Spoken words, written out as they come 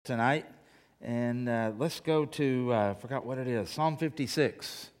tonight, and let's go to, I forgot what it is, Psalm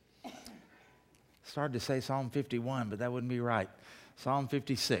 56. Started to say Psalm 51, but that wouldn't be right. Psalm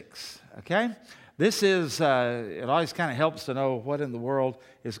 56, okay? This is, it always kind of helps to know what in the world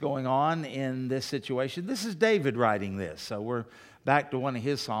is going on in this situation. This is David writing this, so we're back to one of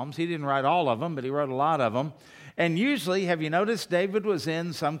his Psalms. He didn't write all of them, but he wrote a lot of them. And usually, have you noticed, David was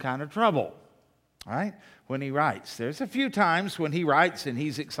in some kind of trouble, all right, when he writes. There's a few times when he writes and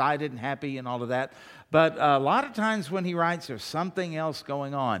he's excited and happy and all of that, but a lot of times when he writes, there's something else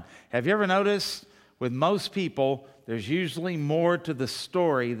going on. Have you ever noticed, with most people, there's usually more to the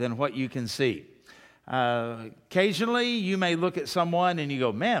story than what you can see. Occasionally, you may look at someone and you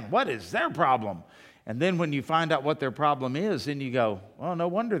go, man, what is their problem? And then when you find out what their problem is, then you go, well, no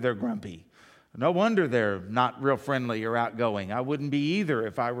wonder they're grumpy. No wonder they're not real friendly or outgoing. I wouldn't be either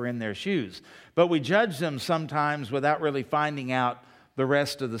if I were in their shoes. But we judge them sometimes without really finding out the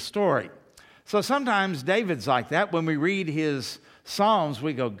rest of the story. So sometimes David's like that. When we read his Psalms,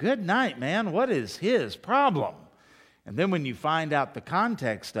 we go, good night, man. What is his problem? And then when you find out the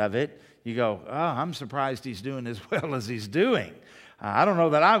context of it, you go, oh, I'm surprised he's doing as well as he's doing. I don't know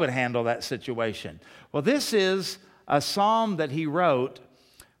that I would handle that situation. Well, this is a psalm that he wrote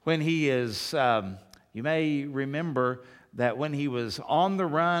when he is, you may remember that when he was on the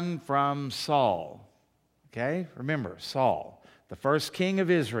run from Saul. Okay? Remember, Saul, the first king of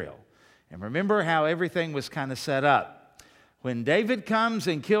Israel. And remember how everything was kind of set up. When David comes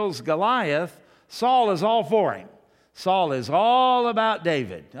and kills Goliath, Saul is all for him. Saul is all about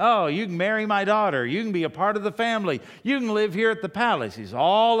David. Oh, you can marry my daughter. You can be a part of the family. You can live here at the palace. He's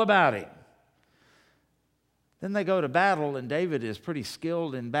all about him. Then they go to battle, and David is pretty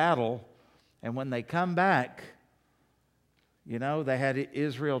skilled in battle. And when they come back, you know, they had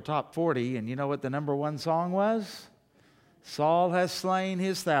Israel top 40, and you know what the number one song was? Saul has slain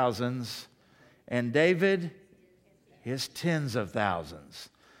his thousands, and David his tens of thousands.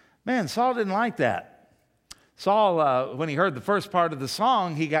 Man, Saul didn't like that. Saul, when he heard the first part of the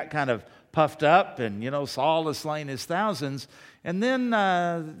song, he got kind of puffed up, and, you know, Saul has slain his thousands. And then,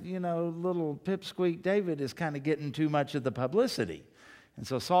 little pipsqueak David is kind of getting too much of the publicity. And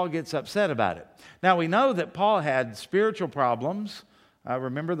so Saul gets upset about it. Now, we know that Paul had spiritual problems.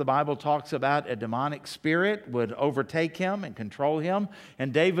 Remember, the Bible talks about a demonic spirit would overtake him and control him,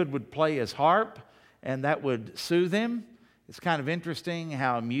 and David would play his harp, and that would soothe him. It's kind of interesting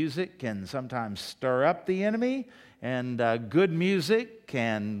how music can sometimes stir up the enemy, and good music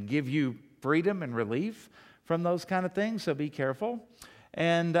can give you freedom and relief from those kind of things, so be careful.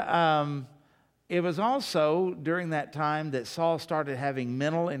 And it was also during that time that Saul started having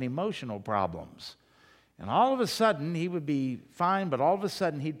mental and emotional problems. And all of a sudden, he would be fine, but all of a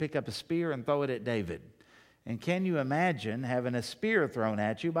sudden, he'd pick up a spear and throw it at David. And can you imagine having a spear thrown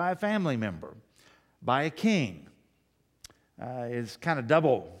at you by a family member, by a king? It's kind of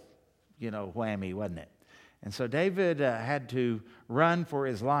double, whammy, wasn't it? And so David had to run for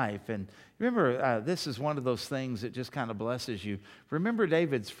his life. And remember, this is one of those things that just kind of blesses you. Remember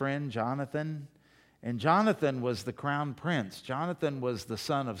David's friend, Jonathan? And Jonathan was the crown prince. Jonathan was the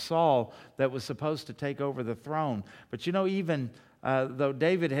son of Saul that was supposed to take over the throne. But even though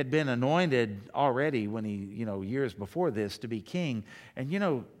David had been anointed already when he, years before this to be king,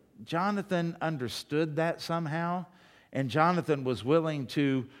 and Jonathan understood that somehow. And Jonathan was willing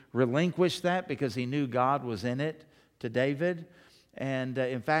to relinquish that because he knew God was in it to David. And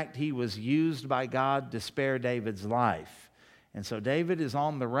in fact, he was used by God to spare David's life. And so David is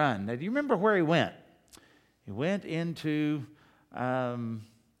on the run. Now, do you remember where he went? He went into a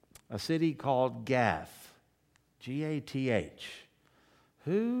city called Gath, G-A-T-H.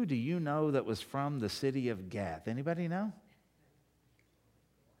 Who do you know that was from the city of Gath? Anybody know?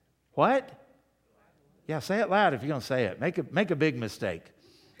 What? Yeah, say it loud if you're going to say it. Make a big mistake.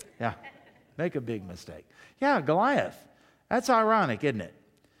 Yeah, make a big mistake. Yeah, Goliath. That's ironic, isn't it?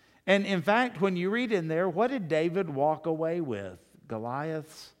 And in fact, when you read in there, what did David walk away with?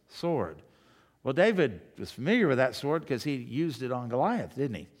 Goliath's sword. Well, David was familiar with that sword because he used it on Goliath,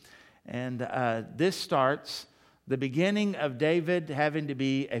 didn't he? And this starts the beginning of David having to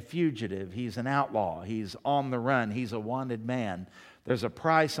be a fugitive. He's an outlaw. He's on the run. He's a wanted man. There's a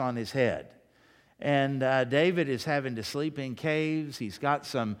price on his head. And David is having to sleep in caves. He's got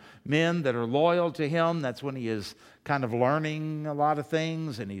some men that are loyal to him. That's when he is kind of learning a lot of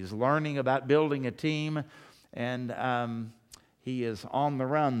things, and he's learning about building a team. And he is on the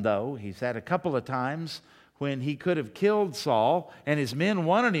run, though. He's had a couple of times when he could have killed Saul, and his men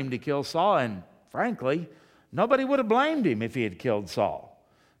wanted him to kill Saul, and frankly, nobody would have blamed him if he had killed Saul.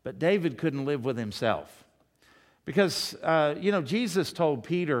 But David couldn't live with himself. Because, Jesus told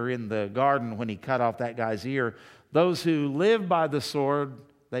Peter in the garden when he cut off that guy's ear, those who live by the sword,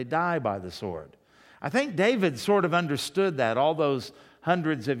 they die by the sword. I think David sort of understood that all those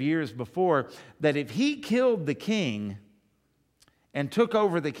hundreds of years before, that if he killed the king and took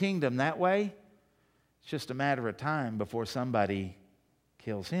over the kingdom that way, it's just a matter of time before somebody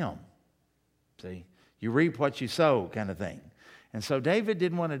kills him. See, you reap what you sow kind of thing. And so David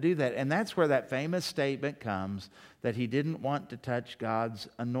didn't want to do that. And that's where that famous statement comes that he didn't want to touch God's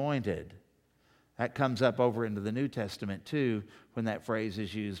anointed. That comes up over into the New Testament too when that phrase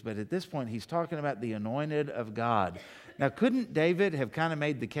is used. But at this point, he's talking about the anointed of God. Now, couldn't David have kind of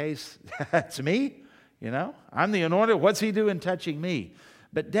made the case, that's me? I'm the anointed. What's he doing touching me?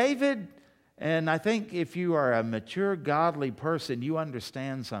 But David, and I think if you are a mature, godly person, you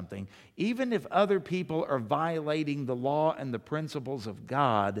understand something. Even if other people are violating the law and the principles of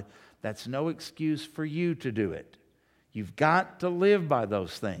God, that's no excuse for you to do it. You've got to live by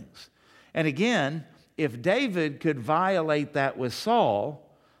those things. And again, if David could violate that with Saul,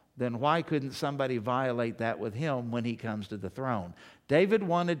 then why couldn't somebody violate that with him when he comes to the throne? David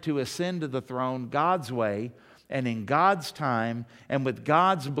wanted to ascend to the throne God's way and in God's time and with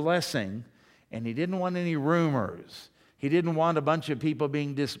God's blessing, and he didn't want any rumors. He didn't want a bunch of people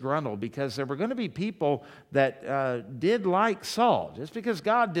being disgruntled, because there were going to be people that did like Saul. Just because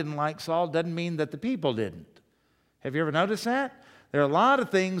God didn't like Saul doesn't mean that the people didn't. Have you ever noticed that? There are a lot of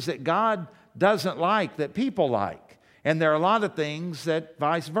things that God doesn't like that people like. And there are a lot of things that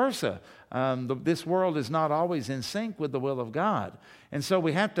vice versa. This world is not always in sync with the will of God. And so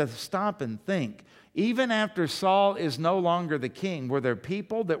we have to stop and think. Even after Saul is no longer the king, were there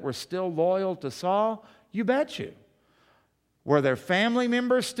people that were still loyal to Saul? You bet you. Were there family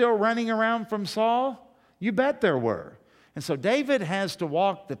members still running around from Saul? You bet there were. And so David has to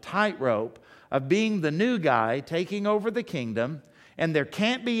walk the tightrope of being the new guy taking over the kingdom, and there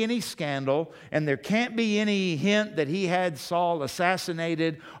can't be any scandal, and there can't be any hint that he had Saul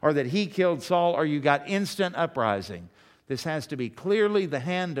assassinated or that he killed Saul, or you got instant uprising. This has to be clearly the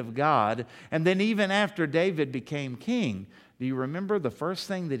hand of God. And then even after David became king, do you remember the first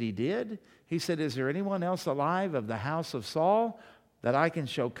thing that he did? He said, "Is there anyone else alive of the house of Saul that I can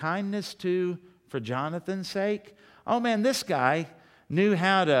show kindness to for Jonathan's sake?" Oh man, this guy knew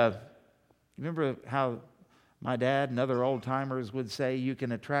how to, remember how my dad and other old timers would say you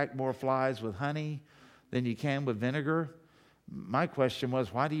can attract more flies with honey than you can with vinegar? My question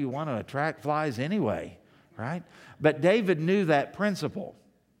was, why do you want to attract flies anyway? Right? But David knew that principle.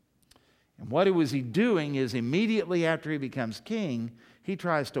 And what was he doing is immediately after he becomes king, he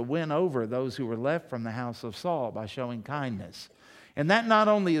tries to win over those who were left from the house of Saul by showing kindness. And that not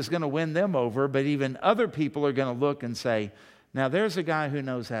only is going to win them over, but even other people are going to look and say, now there's a guy who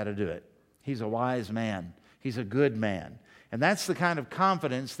knows how to do it. He's a wise man. He's a good man. And that's the kind of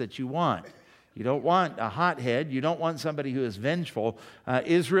confidence that you want. You don't want a hothead. You don't want somebody who is vengeful.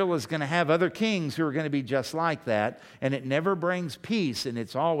 Israel is going to have other kings who are going to be just like that, and it never brings peace, and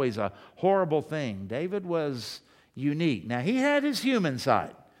it's always a horrible thing. David was unique. Now, he had his human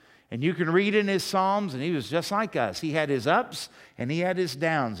side, and you can read in his Psalms, and he was just like us. He had his ups, and he had his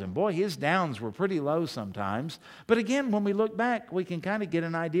downs, and boy, his downs were pretty low sometimes. But again, when we look back, we can kind of get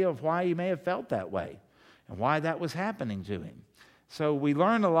an idea of why he may have felt that way and why that was happening to him. So we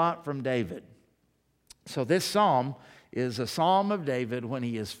learn a lot from David. So this psalm is a psalm of David when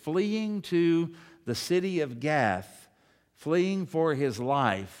he is fleeing to the city of Gath, fleeing for his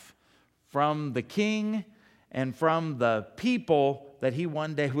life from the king and from the people that he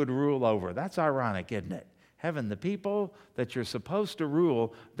one day would rule over. That's ironic, isn't it? Heaven, the people that you're supposed to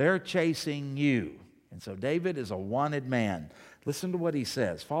rule, they're chasing you. And so David is a wanted man. Listen to what he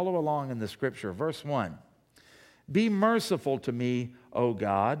says. Follow along in the scripture. Verse 1. "Be merciful to me, O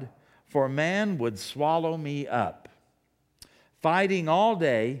God, for man would swallow me up. Fighting all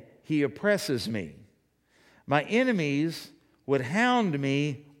day, he oppresses me. My enemies would hound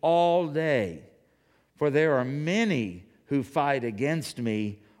me all day, for there are many who fight against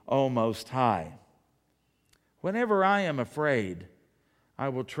me, O Most High. Whenever I am afraid, I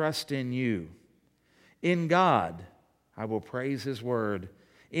will trust in you. In God, I will praise His word.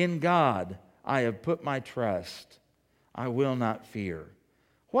 In God, I have put my trust. I will not fear.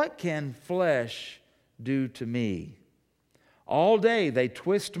 What can flesh do to me? All day they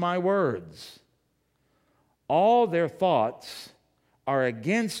twist my words. All their thoughts are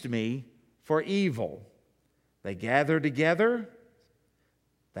against me for evil. They gather together.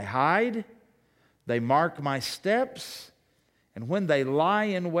 They hide. They mark my steps. And when they lie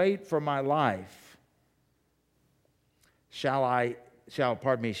in wait for my life, shall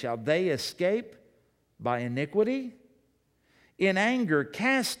they escape by iniquity? In anger,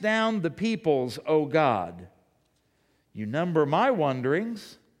 cast down the peoples, O God. You number my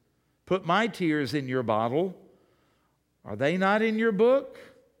wanderings. Put my tears in your bottle. Are they not in your book?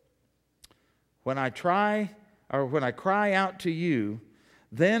 When I cry out to you,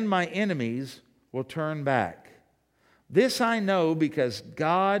 then my enemies will turn back. This I know because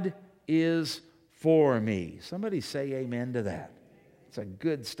God is for me. Somebody say amen to that. It's a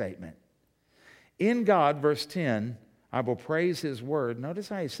good statement. In God, verse 10, I will praise His word. Notice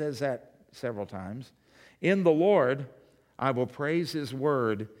how he says that several times. In the Lord, I will praise His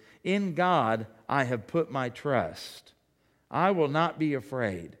word. In God, I have put my trust. I will not be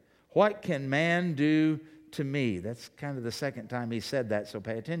afraid. What can man do to me? That's kind of the second time he said that, so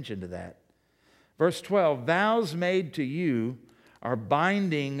pay attention to that. Verse 12, vows made to you are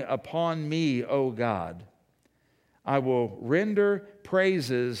binding upon me, O God. I will render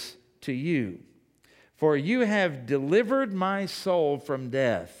praises to you. For you have delivered my soul from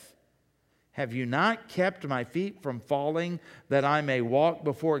death. Have you not kept my feet from falling, that I may walk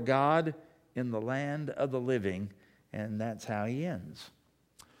before God in the land of the living? And that's how he ends.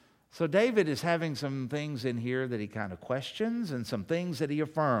 So David is having some things in here that he kind of questions and some things that he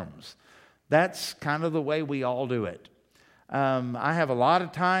affirms. That's kind of the way we all do it. I have a lot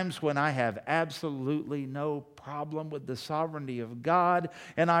of times when I have absolutely no problem with the sovereignty of God,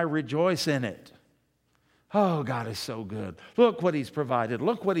 and I rejoice in it. Oh, God is so good. Look what He's provided.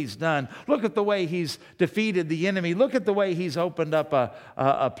 Look what He's done. Look at the way He's defeated the enemy. Look at the way He's opened up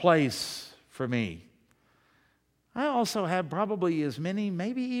a place for me. I also have probably as many,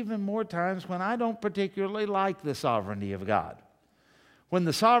 maybe even more times when I don't particularly like the sovereignty of God. When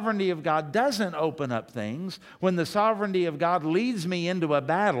the sovereignty of God doesn't open up things, when the sovereignty of God leads me into a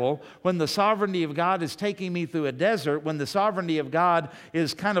battle, when the sovereignty of God is taking me through a desert, when the sovereignty of God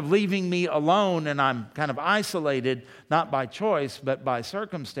is kind of leaving me alone and I'm kind of isolated, not by choice, but by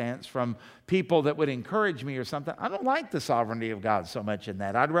circumstance from people that would encourage me or something, I don't like the sovereignty of God so much in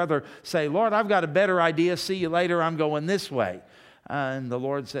that. I'd rather say, Lord, I've got a better idea. See you later. I'm going this way. And the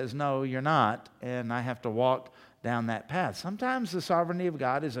Lord says, no, you're not. And I have to walk down that path. Sometimes the sovereignty of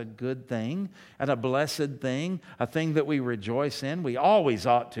God is a good thing and a blessed thing, a thing that we rejoice in. We always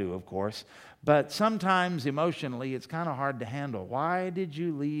ought to, of course. But sometimes emotionally it's kind of hard to handle. Why did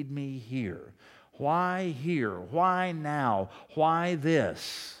you lead me here? Why here? Why now? Why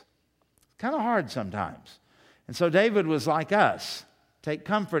this? Kind of hard sometimes. And so David was like us. Take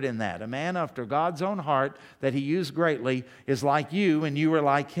comfort in that. A man after God's own heart that he used greatly is like you, and you are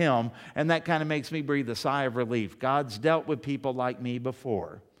like him. And that kind of makes me breathe a sigh of relief. God's dealt with people like me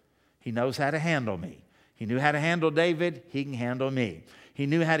before. He knows how to handle me. He knew how to handle David. He can handle me. He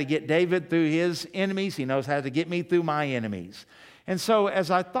knew how to get David through his enemies. He knows how to get me through my enemies. And so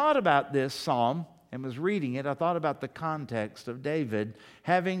as I thought about this psalm and was reading it, I thought about the context of David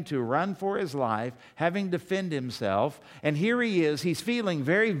having to run for his life, having to defend himself, and here he is, he's feeling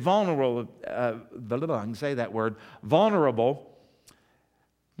very vulnerable, I can say that word, vulnerable.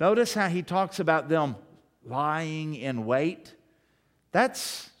 Notice how he talks about them lying in wait.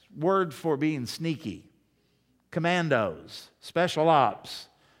 That's word for being sneaky. Commandos, special ops.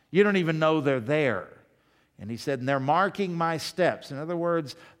 You don't even know they're there. And he said, and they're marking my steps. In other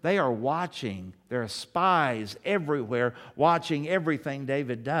words, they are watching. There are spies everywhere watching everything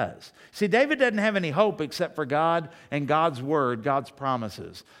David does. See, David doesn't have any hope except for God and God's word, God's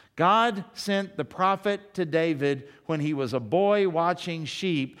promises. God sent the prophet to David when he was a boy watching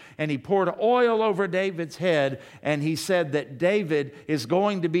sheep, and he poured oil over David's head, and he said that David is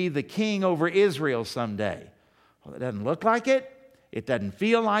going to be the king over Israel someday. Well, it doesn't look like it. It doesn't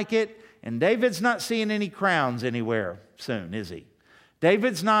feel like it. And David's not seeing any crowns anywhere soon, is he?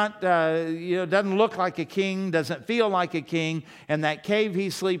 David's not, doesn't look like a king, doesn't feel like a king, and that cave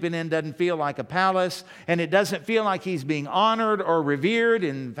he's sleeping in doesn't feel like a palace, and it doesn't feel like he's being honored or revered.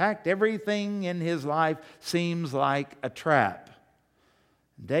 In fact, everything in his life seems like a trap.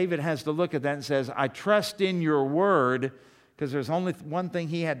 David has to look at that and says, I trust in your word, because there's only one thing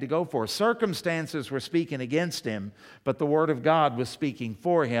he had to go for. Circumstances were speaking against him, but the Word of God was speaking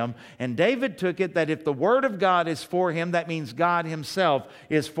for him. And David took it that if the Word of God is for him, that means God Himself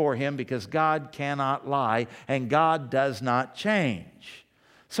is for him, because God cannot lie and God does not change.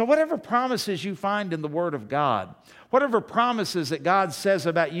 So whatever promises you find in the Word of God, whatever promises that God says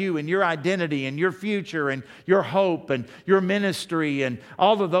about you and your identity and your future and your hope and your ministry and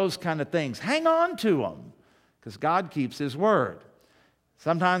all of those kind of things, hang on to them. Because God keeps His word.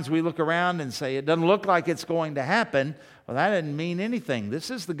 Sometimes we look around and say, it doesn't look like it's going to happen. Well, that doesn't mean anything. This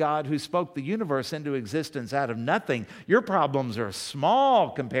is the God who spoke the universe into existence out of nothing. Your problems are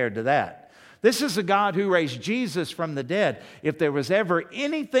small compared to that. This is a God who raised Jesus from the dead. If there was ever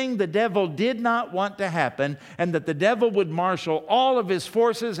anything the devil did not want to happen, and that the devil would marshal all of his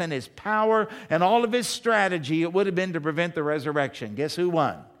forces and his power and all of his strategy, it would have been to prevent the resurrection. Guess who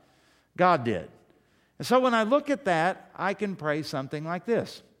won? God did. And so when I look at that, I can pray something like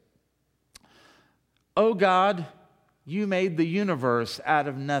this. Oh God, you made the universe out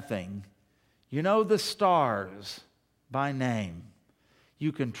of nothing. You know the stars by name.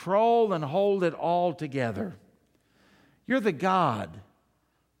 You control and hold it all together. You're the God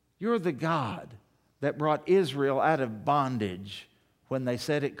that brought Israel out of bondage when they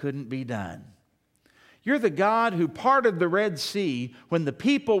said it couldn't be done. You're the God who parted the Red Sea when the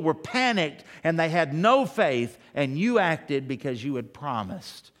people were panicked and they had no faith, and you acted because you had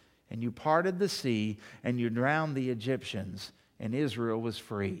promised. And you parted the sea and you drowned the Egyptians, and Israel was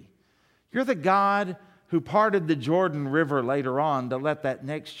free. You're the God who parted the Jordan River later on to let that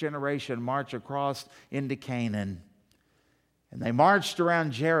next generation march across into Canaan. And they marched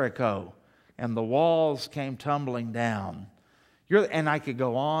around Jericho, and the walls came tumbling down. And I could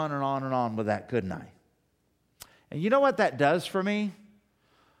go on and on and on with that, couldn't I? And you know what that does for me?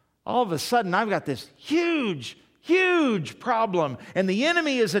 All of a sudden, I've got this huge problem, and the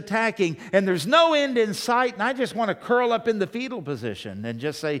enemy is attacking, and there's no end in sight, and I just want to curl up in the fetal position and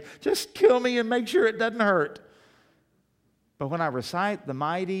just say, just kill me and make sure it doesn't hurt. But when I recite the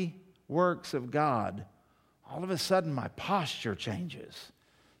mighty works of God, all of a sudden my posture changes.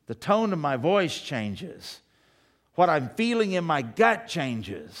 The tone of my voice changes. What I'm feeling in my gut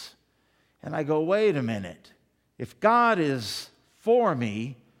changes. And I go, wait a minute. If God is for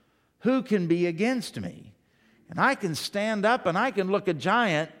me, who can be against me? And I can stand up and I can look a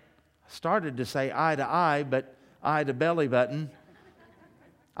giant. I started to say eye to eye, but eye to belly button,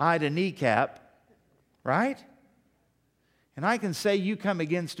 eye to kneecap, right? And I can say, you come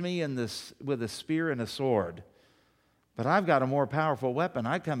against me with a spear and a sword. But I've got a more powerful weapon.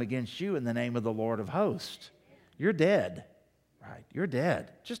 I come against you in the name of the Lord of hosts. You're dead, right? You're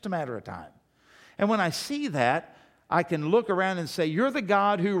dead. Just a matter of time. And when I see that, I can look around and say, you're the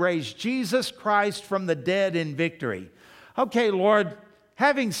God who raised Jesus Christ from the dead in victory. Okay, Lord,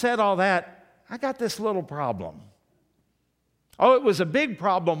 having said all that, I got this little problem. Oh, it was a big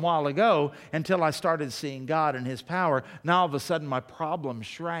problem a while ago until I started seeing God and His power. Now all of a sudden my problem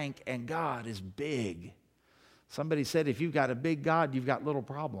shrank and God is big. Somebody said if you've got a big God, you've got little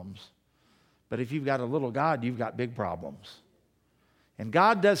problems. But if you've got a little God, you've got big problems. And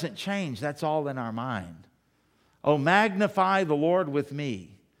God doesn't change. That's all in our mind. Oh, magnify the Lord with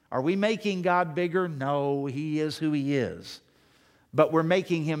me. Are we making God bigger? No, He is who He is. But we're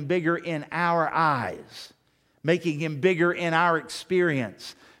making Him bigger in our eyes, making Him bigger in our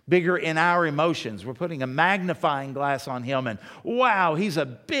experience, bigger in our emotions. We're putting a magnifying glass on Him and, wow, He's a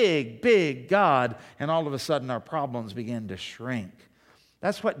big, big God. And all of a sudden our problems begin to shrink.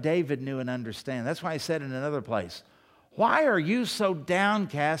 That's what David knew and understood. That's why he said in another place, why are you so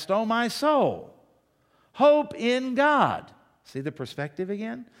downcast, O my soul? Hope in God. See the perspective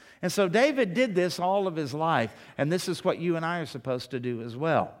again? And so David did this all of his life, and this is what you and I are supposed to do as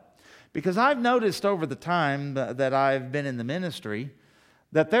well. Because I've noticed over the time that I've been in the ministry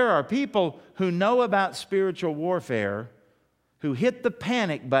that there are people who know about spiritual warfare who hit the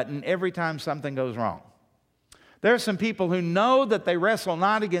panic button every time something goes wrong. There are some people who know that they wrestle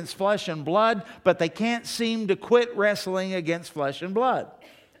not against flesh and blood, but they can't seem to quit wrestling against flesh and blood.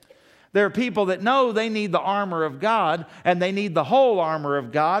 There are people that know they need the armor of God and they need the whole armor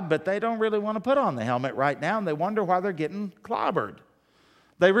of God, but they don't really want to put on the helmet right now, and they wonder why they're getting clobbered.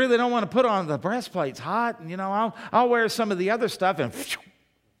 They really don't want to put on the breastplate's hot, and I'll wear some of the other stuff and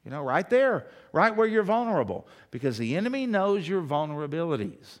right there, right where you're vulnerable, because the enemy knows your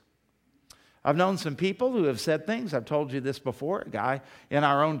vulnerabilities. I've known some people who have said things. I've told you this before. A guy in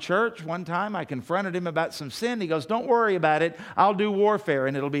our own church, one time I confronted him about some sin. He goes, don't worry about it. I'll do warfare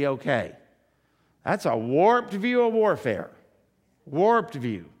and it'll be okay. That's a warped view of warfare. Warped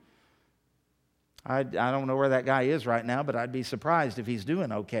view. I don't know where that guy is right now, but I'd be surprised if he's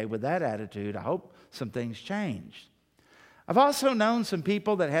doing okay with that attitude. I hope some things changed. I've also known some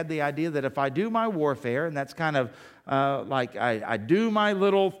people that had the idea that if I do my warfare, and that's kind of like I do my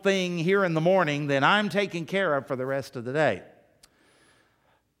little thing here in the morning, then I'm taken care of for the rest of the day.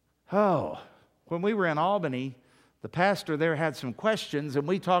 Oh, when we were in Albany, the pastor there had some questions, and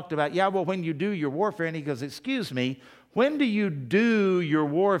we talked about, when you do your warfare, and he goes, excuse me, when do you do your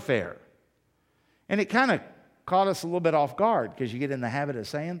warfare? And it kind of caught us a little bit off guard because you get in the habit of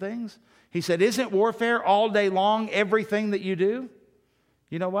saying things. He said, isn't warfare all day long everything that you do?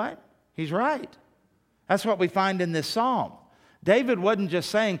 You know what? He's right. That's what we find in this psalm. David wasn't just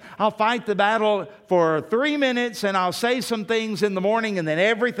saying, I'll fight the battle for 3 minutes and I'll say some things in the morning and then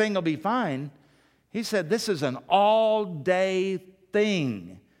everything will be fine. He said this is an all-day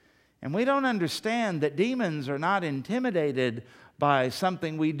thing. And we don't understand that demons are not intimidated by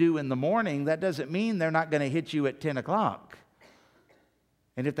something we do in the morning. That doesn't mean they're not going to hit you at 10 o'clock.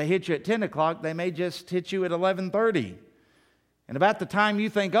 And if they hit you at 10 o'clock, they may just hit you at 11:30. And about the time you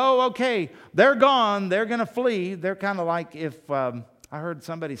think, oh, okay, they're gone, they're going to flee. They're kind of like if, I heard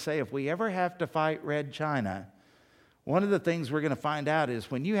somebody say, if we ever have to fight Red China, one of the things we're going to find out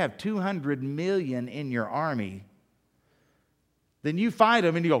is when you have 200 million in your army, then you fight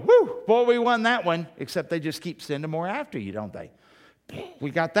them and you go, whoo, boy, we won that one. Except they just keep sending more after you, don't they?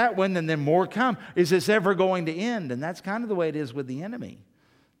 We got that one and then more come. Is this ever going to end? And that's kind of the way it is with the enemy.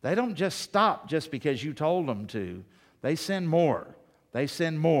 They don't just stop just because you told them to. They send more. They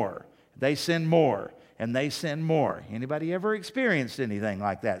send more. They send more. And they send more. Anybody ever experienced anything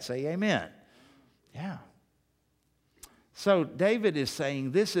like that? Say amen. Yeah. So David is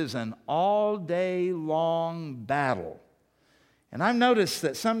saying this is an all-day long battle. And I've noticed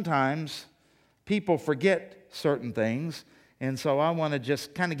that sometimes people forget certain things. And so I want to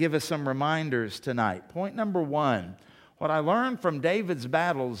just kind of give us some reminders tonight. Point number 1. What I learned from David's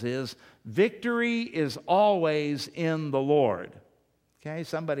battles is victory is always in the Lord. Okay,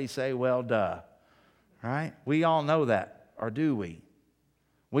 somebody say, well, duh. Right? We all know that, or do we?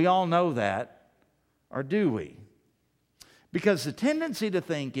 We all know that, or do we? Because the tendency to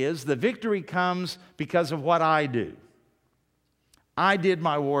think is the victory comes because of what I do. I did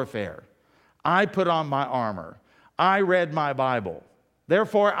my warfare. I put on my armor. I read my Bible.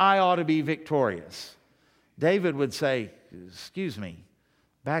 Therefore, I ought to be victorious. David would say, excuse me,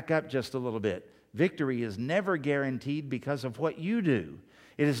 back up just a little bit. Victory is never guaranteed because of what you do.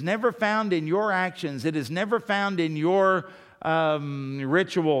 It is never found in your actions. It is never found in your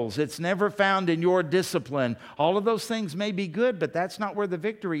rituals. It's never found in your discipline. All of those things may be good, but that's not where the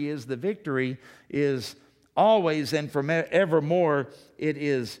victory is. The victory is always and forevermore, it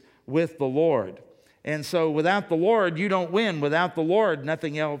is with the Lord. And so without the Lord, you don't win. Without the Lord,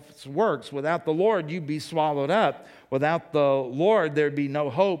 nothing else works. Without the Lord, you'd be swallowed up. Without the Lord, there'd be no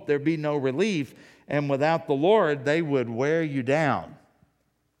hope. There'd be no relief. And without the Lord, they would wear you down.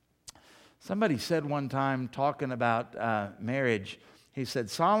 Somebody said one time, talking about marriage, he said,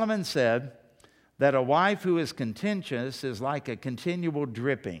 Solomon said that a wife who is contentious is like a continual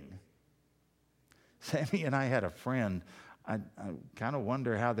dripping. Sammy and I had a friend. I kind of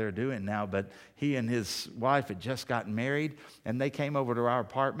wonder how they're doing now, but he and his wife had just gotten married, and they came over to our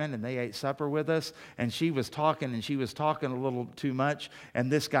apartment, and they ate supper with us, and she was talking a little too much,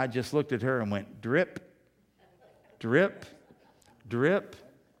 and this guy just looked at her and went, drip, drip, drip.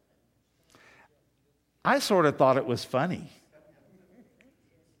 I sort of thought it was funny.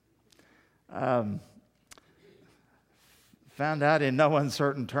 Found out in no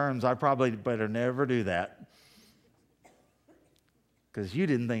uncertain terms, I probably better never do that. Because you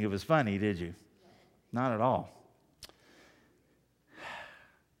didn't think it was funny, did you? Not at all.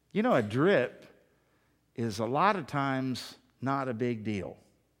 You know, a drip is a lot of times not a big deal.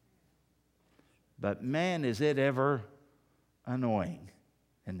 But man, is it ever annoying,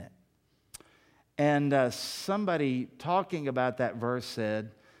 isn't it? And somebody talking about that verse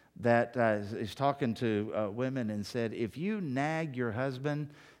said that is talking to women and said, if you nag your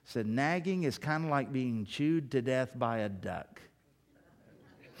husband, said nagging is kind of like being chewed to death by a duck.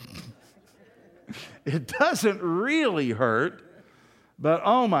 It doesn't really hurt, but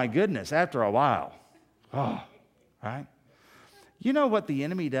oh my goodness, after a while, right? You know what the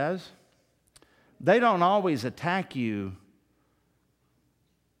enemy does? They don't always attack you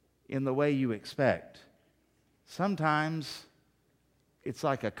in the way you expect. Sometimes it's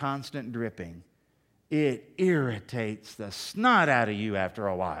like a constant dripping. It irritates the snot out of you after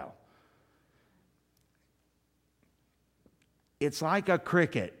a while. It's like a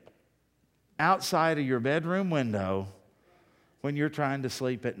cricket outside of your bedroom window when you're trying to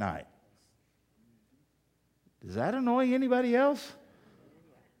sleep at night. Does that annoy anybody else?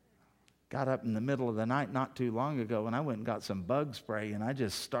 Got up in the middle of the night not too long ago and I went and got some bug spray and I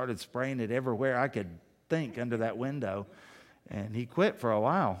just started spraying it everywhere I could think under that window. And he quit for a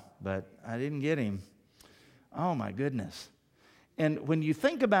while, but I didn't get him. Oh my goodness. And when you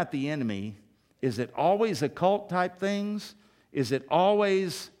think about the enemy, is it always occult type things? Is it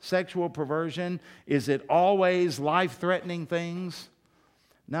always sexual perversion? Is it always life-threatening things?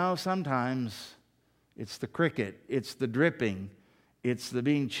 No, sometimes it's the cricket, it's the dripping, it's the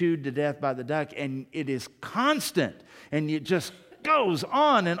being chewed to death by the duck, and it is constant. And you just, goes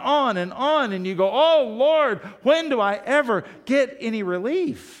on and on and on, and you go, oh Lord, when do I ever get any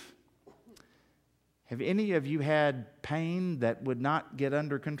relief? Have any of you had pain that would not get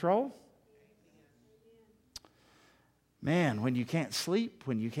under control? Man, when you can't sleep,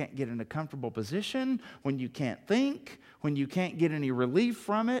 when you can't get in a comfortable position, when you can't think, when you can't get any relief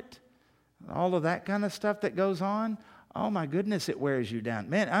from it, all of that kind of stuff that goes on, oh my goodness, it wears you down.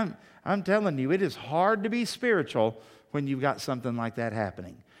 Man, I'm telling you, it is hard to be spiritual when you've got something like that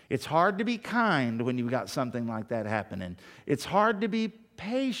happening. It's hard to be kind when you've got something like that happening. It's hard to be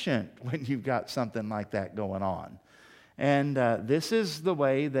patient when you've got something like that going on. And this is the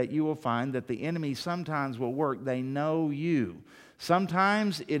way that you will find that the enemy sometimes will work. They know you.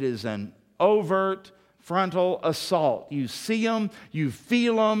 Sometimes it is an overt frontal assault. You see them, you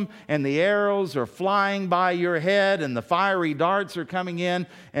feel them, and the arrows are flying by your head and the fiery darts are coming in,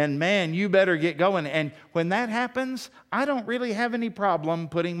 and man, you better get going. And when that happens, I don't really have any problem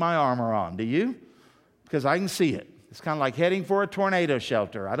putting my armor on. Do you? Because I can see it. It's kind of like heading for a tornado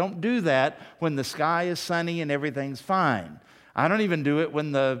shelter. I don't do that when the sky is sunny and everything's fine. I don't even do it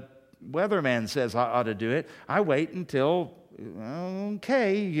when the weatherman says I ought to do it. I wait until,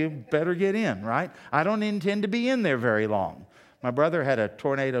 okay, you better get in, right? I don't intend to be in there very long. My brother had a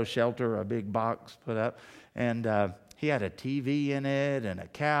tornado shelter, a big box put up, and he had a TV in it and a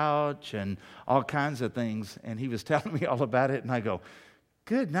couch and all kinds of things, and he was telling me all about it, and I go,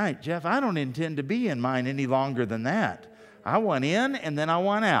 good night, Jeff. I don't intend to be in mine any longer than that. I want in and then I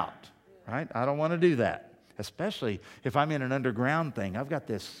want out, right? I don't want to do that, especially if I'm in an underground thing. I've got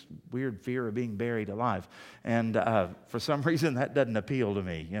this weird fear of being buried alive, and for some reason that doesn't appeal to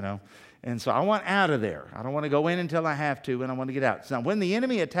me, And so I want out of there. I don't want to go in until I have to, and I want to get out. So now, when the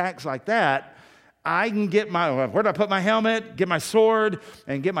enemy attacks like that, I can get where do I put my helmet, get my sword,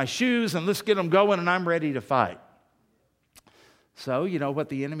 and get my shoes, and let's get them going, and I'm ready to fight. So, you know what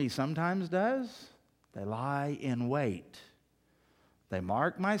the enemy sometimes does? They lie in wait. They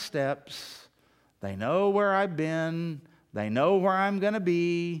mark my steps. They know where I've been. They know where I'm going to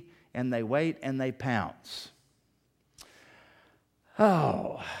be. And they wait and they pounce.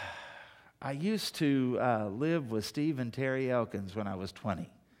 Oh, I used to live with Steve and Terry Elkins when I was 20.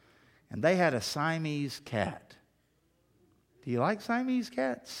 And they had a Siamese cat. Do you like Siamese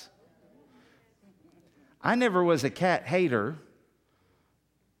cats? I never was a cat hater.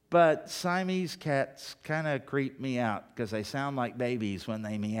 But Siamese cats kind of creep me out because they sound like babies when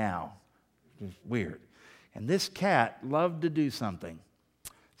they meow. It's weird. And this cat loved to do something.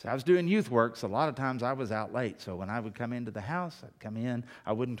 So I was doing youth work, so a lot of times I was out late. So when I would come into the house, I'd come in,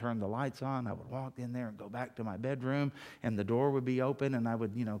 I wouldn't turn the lights on. I would walk in there and go back to my bedroom, and the door would be open, and I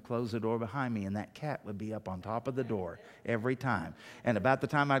would, close the door behind me, and that cat would be up on top of the door every time. And about the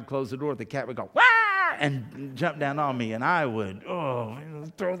time I'd close the door, the cat would go, wah! And jump down on me, and I would,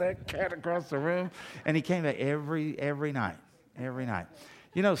 throw that cat across the room. And he came back every night.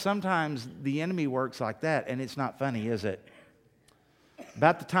 Sometimes the enemy works like that, and it's not funny, is it?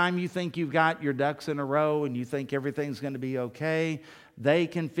 About the time you think you've got your ducks in a row and you think everything's going to be okay, they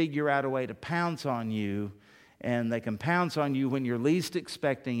can figure out a way to pounce on you, and they can pounce on you when you're least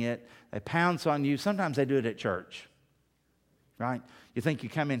expecting it. They pounce on you. Sometimes they do it at church, right? You think you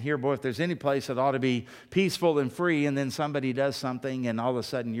come in here, boy, if there's any place that ought to be peaceful and free, and then somebody does something and all of a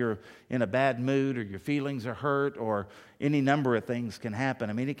sudden you're in a bad mood or your feelings are hurt, or any number of things can happen.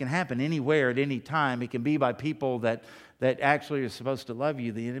 I mean, it can happen anywhere at any time. It can be by people that actually are supposed to love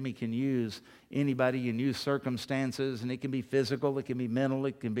you. The enemy can use anybody and use circumstances, and it can be physical, it can be mental,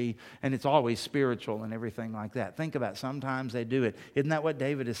 and it's always spiritual and everything like that. Think about it. Sometimes they do it. Isn't that what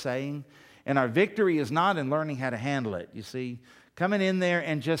David is saying? And our victory is not in learning how to handle it, you see. Coming in there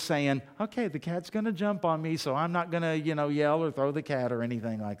and just saying, okay, the cat's going to jump on me, so I'm not going to, yell or throw the cat or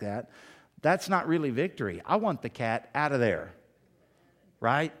anything like that. That's not really victory. I want the cat out of there,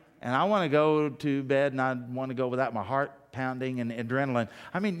 right? And I want to go to bed, and I want to go without my heart pounding and adrenaline.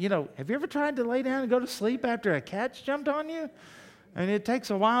 I mean, have you ever tried to lay down and go to sleep after a cat's jumped on you? And it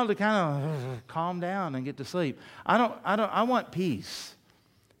takes a while to kind of calm down and get to sleep. I want peace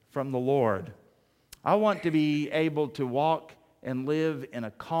from the Lord. I want to be able to walk and live in a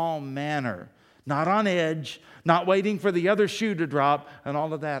calm manner, not on edge, not waiting for the other shoe to drop and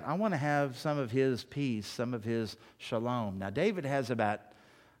all of that. I want to have some of his peace, some of his shalom. Now, David has I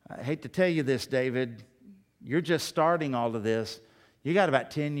hate to tell you this, David, you're just starting all of this. You got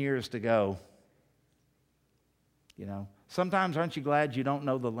about 10 years to go. Sometimes aren't you glad you don't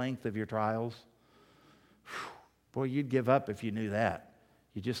know the length of your trials? Boy, you'd give up if you knew that.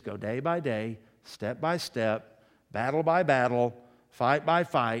 You just go day by day, step by step, battle by battle, fight by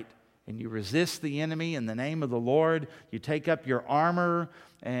fight, and you resist the enemy in the name of the Lord. You take up your armor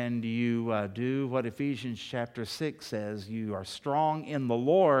and you do what Ephesians chapter 6 says. You are strong in the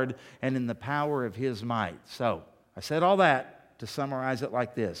Lord and in the power of His might. So, I said all that to summarize it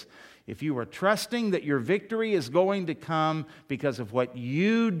like this. If you are trusting that your victory is going to come because of what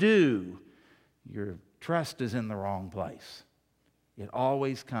you do, your trust is in the wrong place. It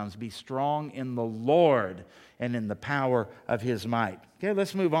always comes. Be strong in the Lord and in the power of His might. Okay,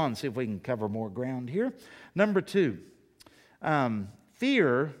 let's move on and see if we can cover more ground here. Number 2,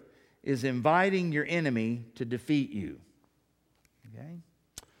 fear is inviting your enemy to defeat you. Okay?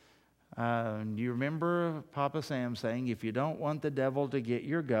 You remember Papa Sam saying, if you don't want the devil to get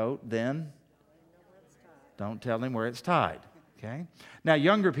your goat, then don't tell him where it's tied. Okay? Now,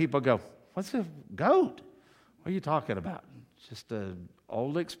 younger people go, what's a goat? What are you talking about? It's just an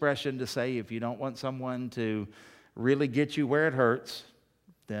old expression to say if you don't want someone to really get you where it hurts,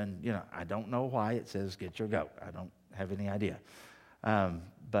 then, I don't know why it says get your goat. I don't have any idea.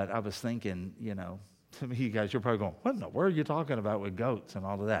 But I was thinking, to me, you guys, you're probably going, what in the world are you talking about with goats and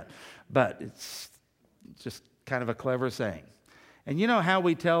all of that? But it's just kind of a clever saying. And you know how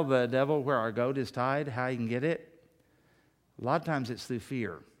we tell the devil where our goat is tied, how he can get it? A lot of times it's through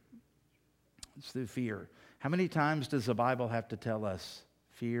fear. It's through fear. How many times does the Bible have to tell us,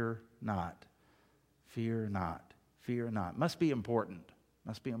 fear not, fear not, fear not? Must be important.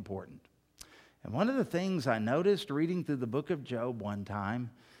 Must be important. And one of the things I noticed reading through the book of Job one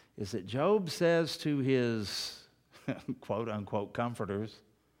time is that Job says to his quote-unquote comforters,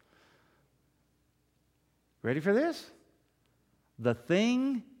 ready for this? The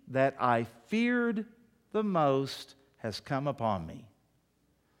thing that I feared the most has come upon me.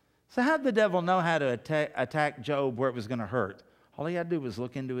 So how did the devil know how to attack Job where it was going to hurt? All he had to do was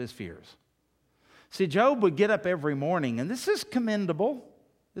look into his fears. See, Job would get up every morning, and this is commendable.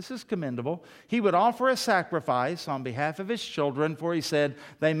 This is commendable. He would offer a sacrifice on behalf of his children, for he said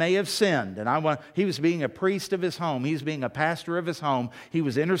they may have sinned. And he was being a priest of his home. He was being a pastor of his home. He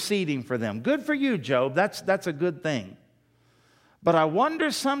was interceding for them. Good for you, Job. That's a good thing. But I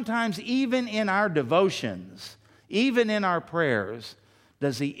wonder sometimes, even in our devotions, even in our prayers,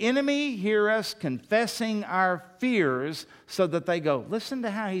 does the enemy hear us confessing our fears so that they go, listen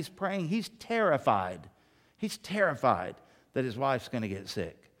to how he's praying. He's terrified. He's terrified that his wife's going to get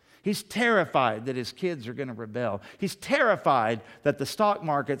sick. He's terrified that his kids are going to rebel. He's terrified that the stock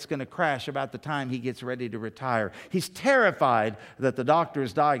market's going to crash about the time he gets ready to retire. He's terrified that the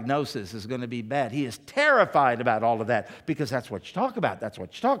doctor's diagnosis is going to be bad. He is terrified about all of that because that's what you talk about. That's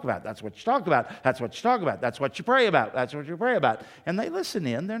what you talk about. That's what you talk about. That's what you talk about. That's what you pray about. That's what you pray about. And they listen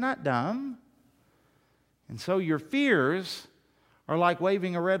in. They're not dumb. And so your fears are like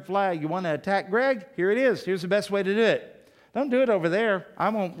waving a red flag. You want to attack Greg? Here it is. Here's the best way to do it. Don't do it over there. I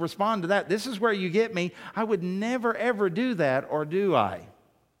won't respond to that. This is where you get me. I would never, ever do that, or do I?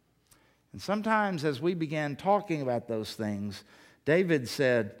 And sometimes as we began talking about those things, David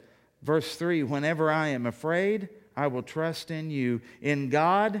said, verse 3, whenever I am afraid, I will trust in you. In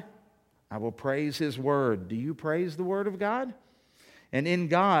God, I will praise His word. Do you praise the word of God? And in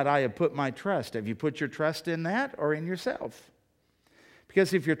God, I have put my trust. Have you put your trust in that or in yourself?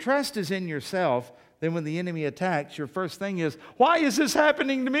 Because if your trust is in yourself, then when the enemy attacks, your first thing is, why is this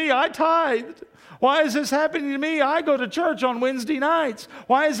happening to me? I tithed. Why is this happening to me? I go to church on Wednesday nights.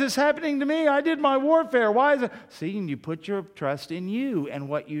 Why is this happening to me? I did my warfare. Why is it? See, and you put your trust in you and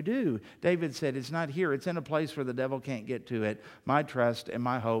what you do. David said, it's not here. It's in a place where the devil can't get to it. My trust and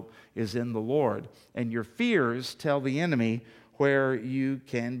my hope is in the Lord. And your fears tell the enemy where you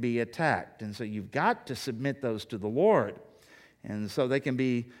can be attacked. And so you've got to submit those to the Lord. And so they can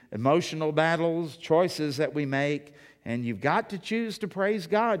be emotional battles, choices that we make, and you've got to choose to praise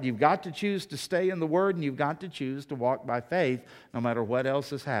God. You've got to choose to stay in the Word, and you've got to choose to walk by faith no matter what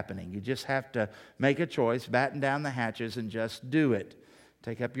else is happening. You just have to make a choice, batten down the hatches, and just do it.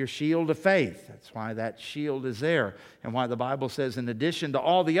 Take up your shield of faith. That's why that shield is there, and why the Bible says in addition to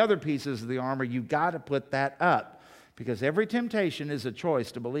all the other pieces of the armor, you've got to put that up. Because every temptation is a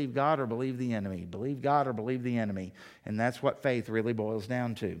choice to believe God or believe the enemy. Believe God or believe the enemy. And that's what faith really boils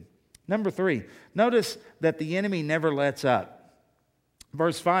down to. Number 3, notice that the enemy never lets up.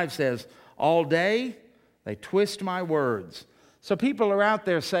 Verse 5 says, all day they twist my words. So people are out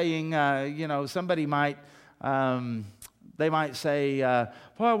there saying, somebody might... They might say, well,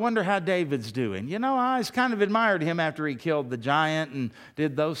 I wonder how David's doing. I always kind of admired him after he killed the giant and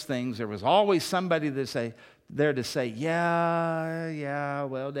did those things. There was always somebody that say, there to say, yeah,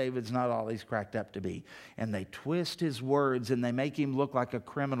 well, David's not all he's cracked up to be. And they twist his words and they make him look like a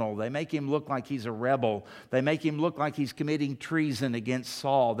criminal. They make him look like he's a rebel. They make him look like he's committing treason against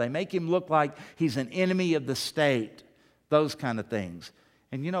Saul. They make him look like he's an enemy of the state. Those kind of things.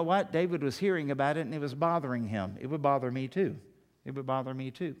 And you know what? David was hearing about it and it was bothering him. It would bother me too. It would bother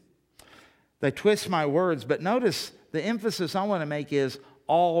me too. They twist my words, but notice the emphasis I want to make is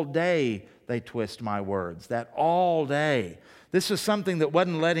all day they twist my words. That all day. This is something that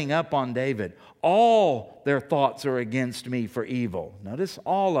wasn't letting up on David. All their thoughts are against me for evil. Notice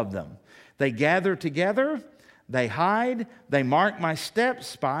all of them. They gather together. They hide, they mark my steps,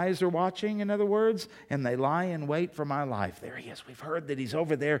 spies are watching, in other words, and they lie in wait for my life. There he is. We've heard that he's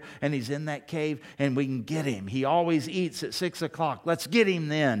over there and he's in that cave and we can get him. He always eats at 6 o'clock. Let's get him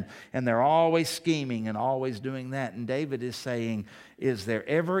then. And they're always scheming and always doing that. And David is saying, is there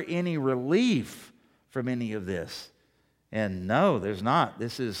ever any relief from any of this? And no, there's not.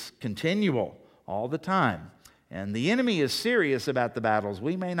 This is continual all the time. And the enemy is serious about the battles.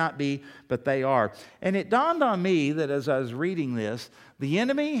 We may not be, but they are. And it dawned on me that as I was reading this, the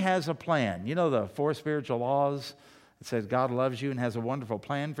enemy has a plan. You know the 4 spiritual laws? It says God loves you and has a wonderful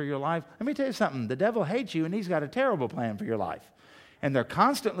plan for your life. Let me tell you something. The devil hates you and he's got a terrible plan for your life. And they're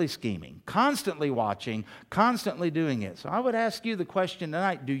constantly scheming, constantly watching, constantly doing it. So I would ask you the question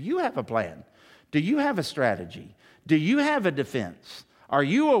tonight, do you have a plan? Do you have a strategy? Do you have a defense? Are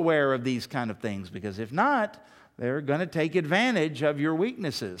you aware of these kind of things? Because if not, they're going to take advantage of your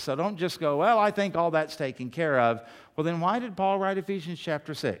weaknesses. So don't just go, well, I think all that's taken care of. Well, then why did Paul write Ephesians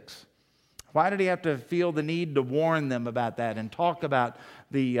chapter 6? Why did he have to feel the need to warn them about that and talk about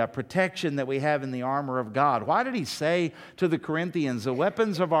the protection that we have in the armor of God? Why did he say to the Corinthians, the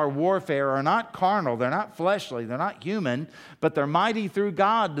weapons of our warfare are not carnal, they're not fleshly, they're not human, but they're mighty through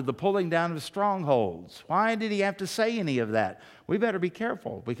God to the pulling down of strongholds? Why did he have to say any of that? We better be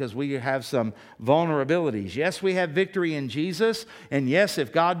careful because we have some vulnerabilities. Yes, we have victory in Jesus. And yes,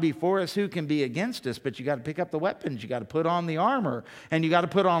 if God be for us, who can be against us? But you got to pick up the weapons. You got to put on the armor. And you got to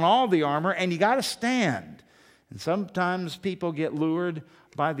put on all the armor. And you got to stand. And sometimes people get lured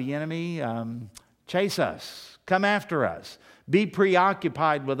by the enemy. Chase us. Come after us. Be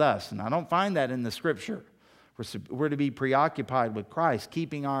preoccupied with us. And I don't find that in the Scripture. We're to be preoccupied with Christ,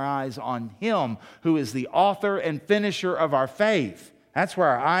 keeping our eyes on Him who is the author and finisher of our faith. That's where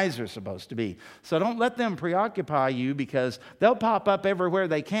our eyes are supposed to be. So don't let them preoccupy you because they'll pop up everywhere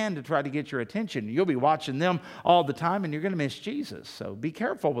they can to try to get your attention. You'll be watching them all the time and you're going to miss Jesus. So be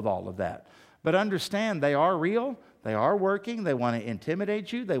careful with all of that. But understand they are real. They are working. They want to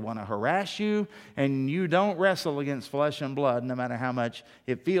intimidate you. They want to harass you. And you don't wrestle against flesh and blood, no matter how much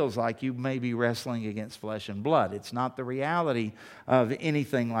it feels like you may be wrestling against flesh and blood. It's not the reality of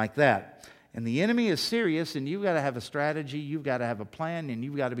anything like that. And the enemy is serious, and you've got to have a strategy. You've got to have a plan, and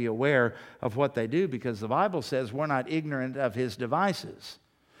you've got to be aware of what they do because the Bible says we're not ignorant of his devices.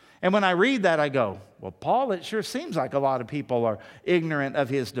 And when I read that, I go, well, Paul, it sure seems like a lot of people are ignorant of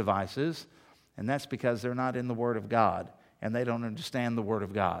his devices. And that's because they're not in the Word of God and they don't understand the Word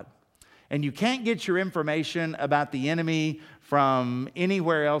of God. And you can't get your information about the enemy from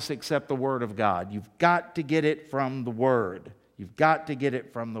anywhere else except the Word of God. You've got to get it from the Word. You've got to get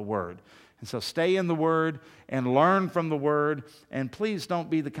it from the Word. And so stay in the Word and learn from the Word. And please don't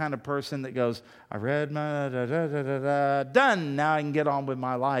be the kind of person that goes, I read my done. Now I can get on with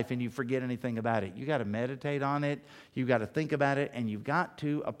my life, and you forget anything about it. You've got to meditate on it. You've got to think about it, and you've got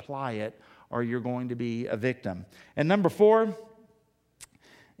to apply it, or you're going to be a victim. And number 4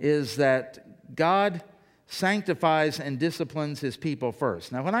 is that God sanctifies and disciplines his people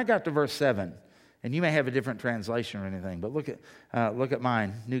first. Now, when I got to verse 7, and you may have a different translation or anything, but look at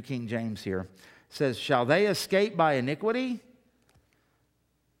mine, New King James here. It says, shall they escape by iniquity?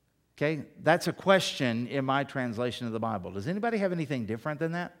 Okay, that's a question in my translation of the Bible. Does anybody have anything different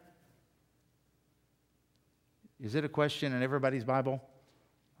than that? Is it a question in everybody's Bible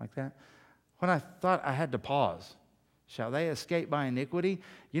like that? When I thought I had to pause, shall they escape by iniquity?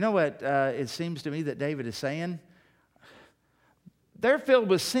 You know what it seems to me that David is saying? They're filled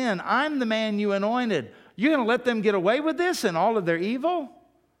with sin. I'm the man you anointed. You're going to let them get away with this and all of their evil?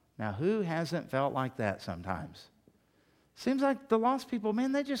 Now, who hasn't felt like that sometimes? Seems like the lost people,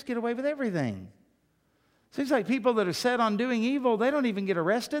 man, they just get away with everything. Seems like people that are set on doing evil, they don't even get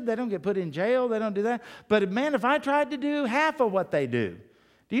arrested. They don't get put in jail. They don't do that. But man, if I tried to do half of what they do,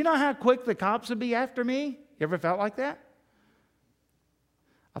 do you know how quick the cops would be after me? You ever felt like that?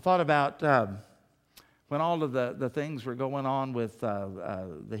 I thought about when all of the things were going on with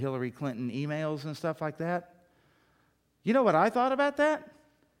the Hillary Clinton emails and stuff like that. You know what I thought about that?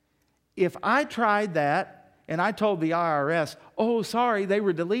 If I tried that and I told the IRS, oh, sorry, they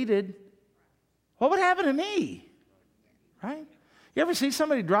were deleted, what would happen to me? Right? You ever see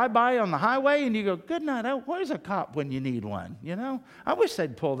somebody drive by on the highway and you go, good night, where's a cop when you need one? You know, I wish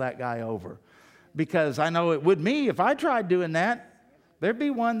they'd pull that guy over, because I know it would me if I tried doing that. There'd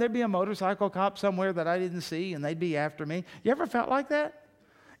be a motorcycle cop somewhere that I didn't see, and they'd be after me. You ever felt like that?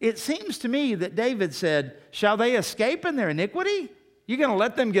 It seems to me that David said, shall they escape in their iniquity? You going to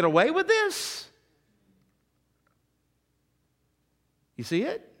let them get away with this? You see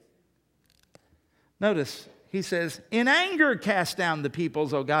it? Notice, he says, in anger cast down the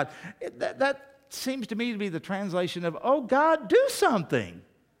peoples, O God. That seems to me to be the translation of, oh God, do something.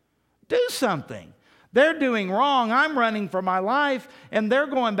 Do something. They're doing wrong. I'm running for my life, and they're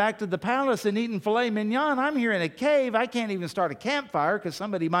going back to the palace and eating filet mignon. I'm here in a cave. I can't even start a campfire because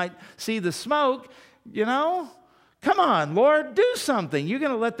somebody might see the smoke. You know? Come on, Lord, do something. You're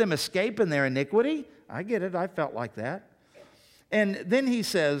going to let them escape in their iniquity? I get it. I felt like that. And then he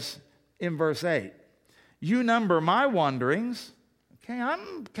says in verse 8, you number my wanderings. Okay,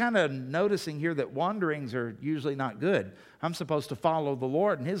 I'm kind of noticing here that wanderings are usually not good. I'm supposed to follow the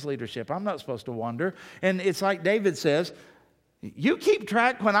Lord and His leadership. I'm not supposed to wander. And it's like David says, you keep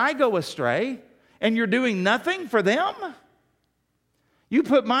track when I go astray, and you're doing nothing for them? You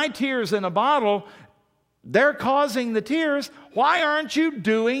put my tears in a bottle, they're causing the tears. Why aren't you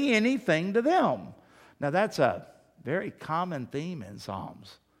doing anything to them? Now that's a very common theme in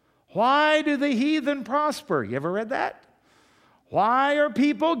Psalms. Why do the heathen prosper? You ever read that? Why are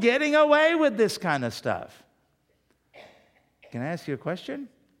people getting away with this kind of stuff? Can I ask you a question?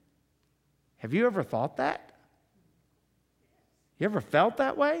 Have you ever thought that? You ever felt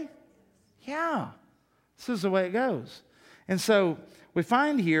that way? Yeah. This is the way it goes. And so we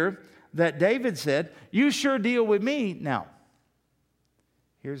find here that David said, you sure deal with me. Now,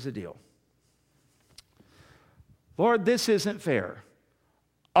 here's the deal. Lord, this isn't fair.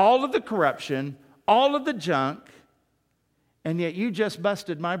 All of the corruption, all of the junk, and yet you just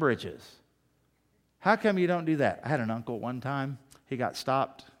busted my bridges. How come you don't do that? I had an uncle one time. He got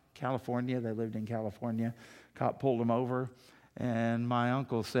stopped. California. They lived in California. Cop pulled him over. And my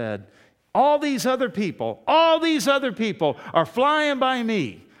uncle said, all these other people are flying by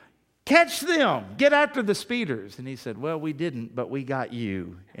me. Catch them. Get after the speeders. And he said, well, we didn't, but we got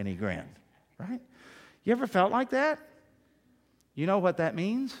you. And he grinned. Right? You ever felt like that? You know what that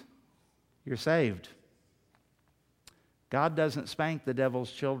means? You're saved. God doesn't spank the devil's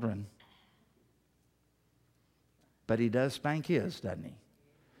children. But He does spank His, doesn't He?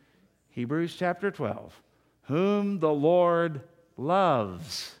 Hebrews chapter 12. Whom the Lord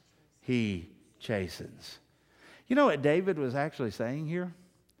loves, He chastens. You know what David was actually saying here?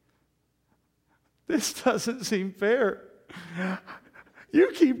 This doesn't seem fair.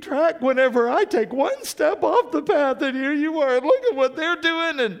 You keep track whenever I take one step off the path, and here you are. Look at what they're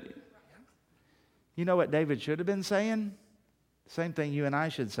doing. And you know what David should have been saying? Same thing you and I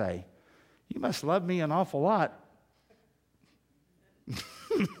should say. You must love me an awful lot.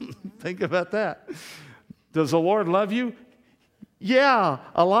 Think about that. Does the Lord love you? Yeah,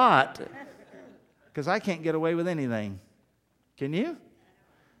 a lot. Because I can't get away with anything. Can you?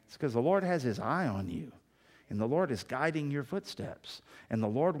 It's because the Lord has His eye on you. And the Lord is guiding your footsteps. And the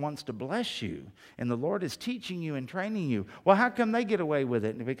Lord wants to bless you. And the Lord is teaching you and training you. Well, how come they get away with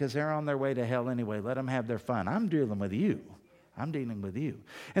it? Because they're on their way to hell anyway. Let them have their fun. I'm dealing with you. I'm dealing with you.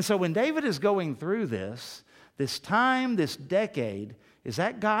 And so when David is going through this time, this decade, is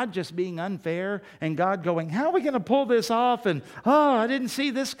that God just being unfair and God going, how are we going to pull this off? And, oh, I didn't see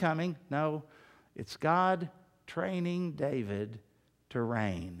this coming. No, it's God training David to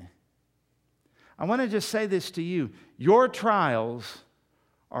reign. I want to just say this to you. Your trials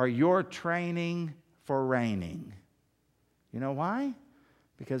are your training for reigning. You know why?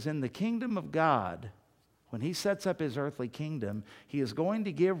 Because in the kingdom of God, when He sets up His earthly kingdom, He is going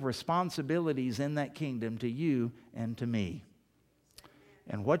to give responsibilities in that kingdom to you and to me.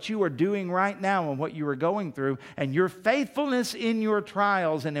 And what you are doing right now and what you are going through and your faithfulness in your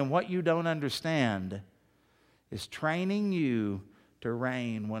trials and in what you don't understand is training you to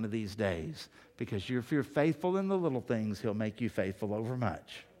reign one of these days. Because if you're faithful in the little things, He'll make you faithful over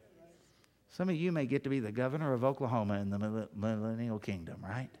much. Some of you may get to be the governor of Oklahoma in the millennial kingdom,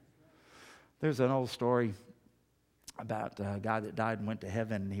 right? There's an old story about a guy that died and went to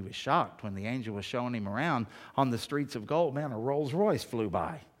heaven, and he was shocked when the angel was showing him around on the streets of gold. Man, a Rolls Royce flew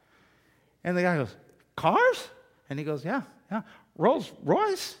by. And the guy goes, cars? And he goes, yeah. Rolls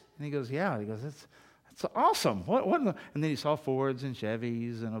Royce? And he goes, yeah. He goes, that's It's awesome. And then he saw Fords and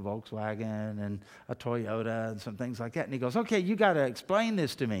Chevys and a Volkswagen and a Toyota and some things like that. And he goes, okay, you got to explain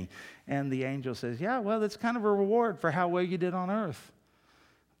this to me. And the angel says, yeah, well, it's kind of a reward for how well you did on earth.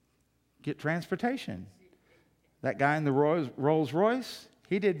 Get transportation. That guy in the Rolls Royce,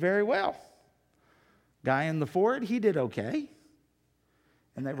 he did very well. Guy in the Ford, he did okay.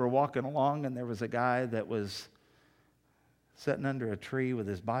 And they were walking along, and there was a guy that was sitting under a tree with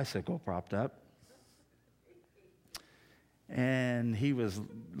his bicycle propped up. And he was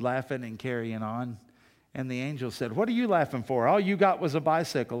laughing and carrying on. And the angel said, what are you laughing for? All you got was a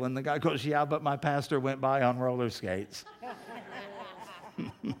bicycle. And the guy goes, yeah, but my pastor went by on roller skates.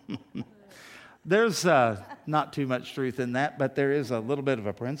 There's not too much truth in that, but there is a little bit of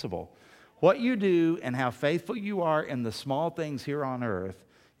a principle. What you do and how faithful you are in the small things here on earth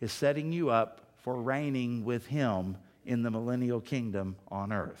is setting you up for reigning with Him in the millennial kingdom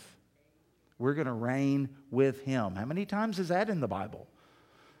on earth. We're going to reign with Him. How many times is that in the Bible?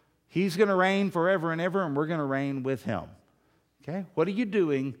 He's going to reign forever and ever, and we're going to reign with Him. Okay? What are you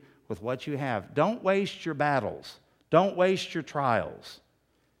doing with what you have? Don't waste your battles. Don't waste your trials.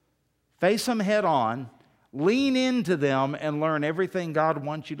 Face them head on, lean into them, and learn everything God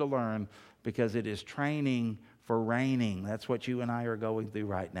wants you to learn, because it is training for reigning. That's what you and I are going through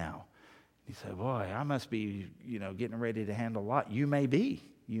right now. You say, boy, I must be, getting ready to handle a lot. You may be.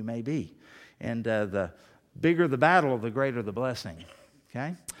 You may be. And the bigger the battle, the greater the blessing.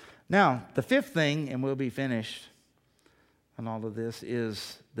 Okay? Now, the fifth thing, and we'll be finished on all of this,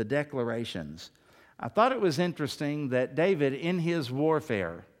 is the declarations. I thought it was interesting that David, in his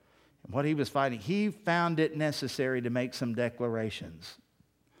warfare, what he was fighting, he found it necessary to make some declarations.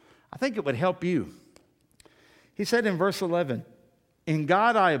 I think it would help you. He said in verse 11, in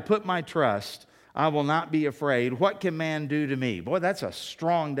God I have put my trust. I will not be afraid. What can man do to me? Boy, that's a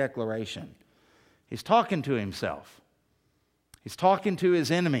strong declaration. He's talking to himself. He's talking to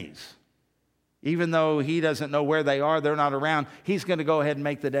his enemies. Even though he doesn't know where they are, they're not around, he's going to go ahead and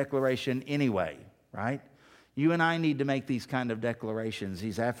make the declaration anyway, right? You and I need to make these kind of declarations,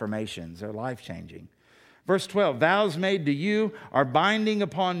 these affirmations. They're life-changing. Verse 12, vows made to you are binding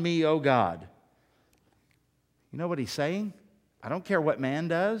upon me, O God. You know what he's saying? I don't care what man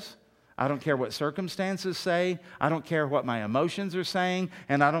does. I don't care what circumstances say. I don't care what my emotions are saying.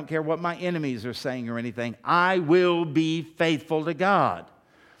 And I don't care what my enemies are saying or anything. I will be faithful to God.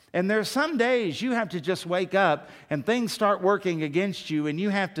 And there's some days you have to just wake up and things start working against you, and you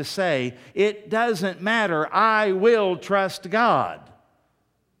have to say, it doesn't matter. I will trust God.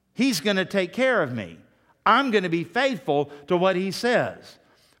 He's going to take care of me. I'm going to be faithful to what He says.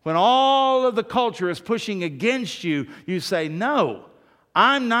 When all of the culture is pushing against you, you say, no,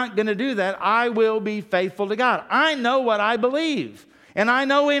 I'm not going to do that. I will be faithful to God. I know what I believe. And I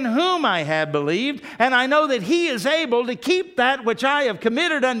know in whom I have believed, and I know that He is able to keep that which I have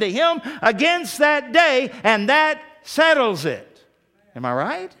committed unto Him against that day, and that settles it. Am I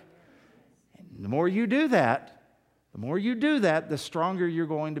right? And the more you do that, the stronger you're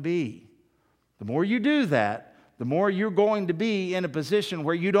going to be. The more you do that, the more you're going to be in a position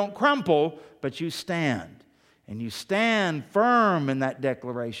where you don't crumple, but you stand. And you stand firm in that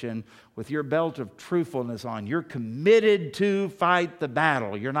declaration with your belt of truthfulness on. You're committed to fight the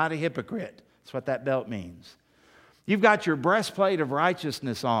battle. You're not a hypocrite. That's what that belt means. You've got your breastplate of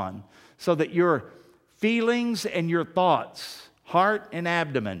righteousness on so that your feelings and your thoughts, heart and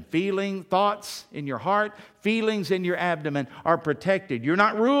abdomen, thoughts in your heart, feelings in your abdomen are protected. You're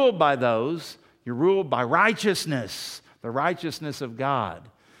not ruled by those. You're ruled by righteousness, the righteousness of God.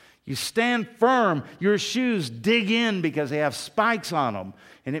 You stand firm. Your shoes dig in because they have spikes on them.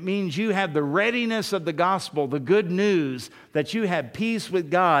 And it means you have the readiness of the gospel, the good news that you have peace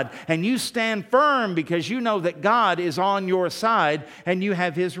with God. And you stand firm because you know that God is on your side and you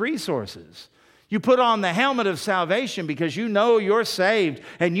have His resources. You put on the helmet of salvation because you know you're saved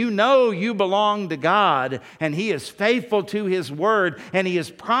and you know you belong to God, and He is faithful to His word, and He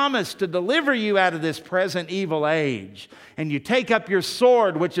has promised to deliver you out of this present evil age. And you take up your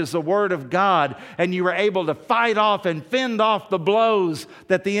sword, which is the word of God, and you are able to fight off and fend off the blows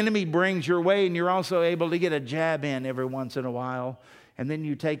that the enemy brings your way, and you're also able to get a jab in every once in a while. And then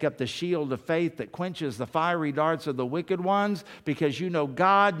you take up the shield of faith that quenches the fiery darts of the wicked ones, because you know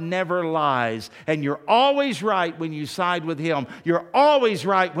God never lies. And you're always right when you side with Him. You're always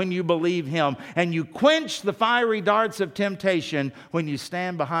right when you believe Him. And you quench the fiery darts of temptation when you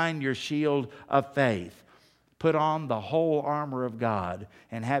stand behind your shield of faith. Put on the whole armor of God,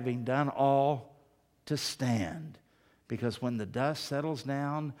 and having done all, to stand. Because when the dust settles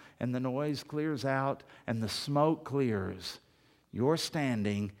down and the noise clears out and the smoke clears, you're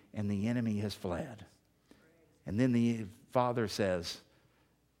standing and the enemy has fled. And then the Father says,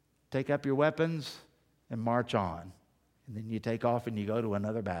 take up your weapons and march on. And then you take off and you go to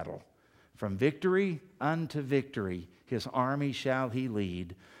another battle. From victory unto victory, his army shall he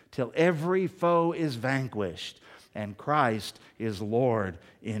lead, till every foe is vanquished, and Christ is Lord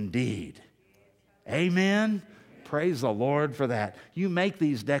indeed. Amen? Praise the Lord for that. You make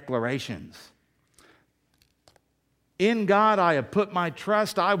these declarations. In God I have put my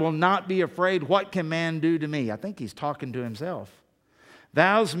trust. I will not be afraid. What can man do to me? I think he's talking to himself.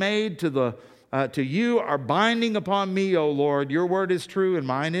 Vows made to you are binding upon me, O Lord. Your word is true and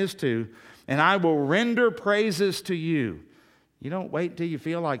mine is too. And I will render praises to you. You don't wait till you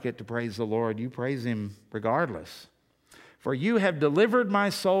feel like it to praise the Lord. You praise him regardless. For you have delivered my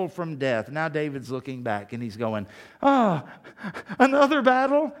soul from death. Now David's looking back and he's going, another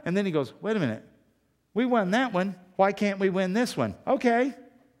battle? And then he goes, wait a minute. We won that one. Why can't we win this one? Okay.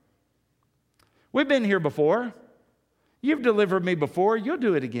 We've been here before. You've delivered me before. You'll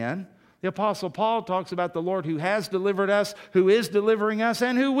do it again. The Apostle Paul talks about the Lord who has delivered us, who is delivering us,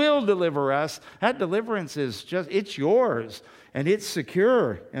 and who will deliver us. That deliverance is it's yours, and it's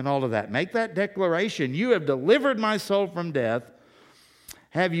secure in all of that. Make that declaration. You have delivered my soul from death.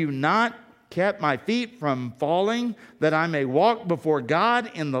 Have you not kept my feet from falling, that I may walk before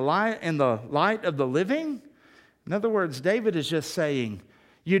God in the light of the living? In other words, David is just saying,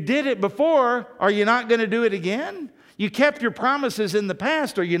 you did it before. Are you not going to do it again? You kept your promises in the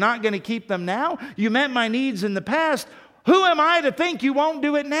past. Are you not going to keep them now? You met my needs in the past. Who am I to think you won't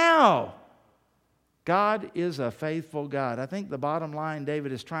do it now? God is a faithful God. I think the bottom line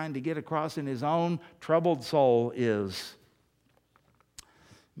David is trying to get across in his own troubled soul is,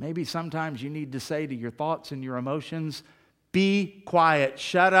 maybe sometimes you need to say to your thoughts and your emotions, be quiet,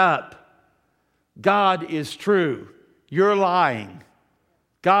 shut up. God is true. You're lying.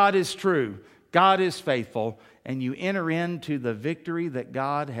 God is true. God is faithful. And you enter into the victory that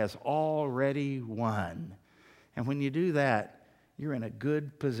God has already won. And when you do that, you're in a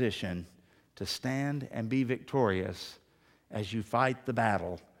good position to stand and be victorious as you fight the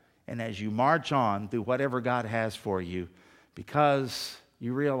battle and as you march on through whatever God has for you, because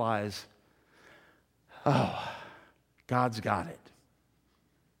you realize, God's got it.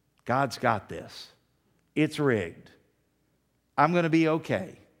 God's got this. It's rigged. I'm going to be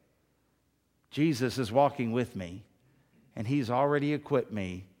okay. Jesus is walking with me, and he's already equipped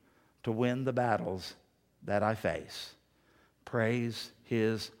me to win the battles that I face. Praise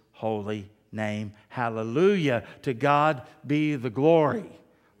his holy name. Hallelujah. To God be the glory.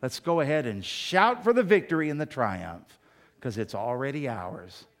 Let's go ahead and shout for the victory and the triumph, because it's already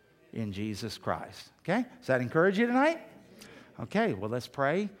ours in Jesus Christ. Okay? Does that encourage you tonight? Okay, well, let's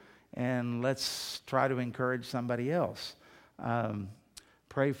pray, and let's try to encourage somebody else.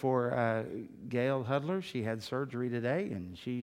 Pray for Gail Hudler. She had surgery today, and she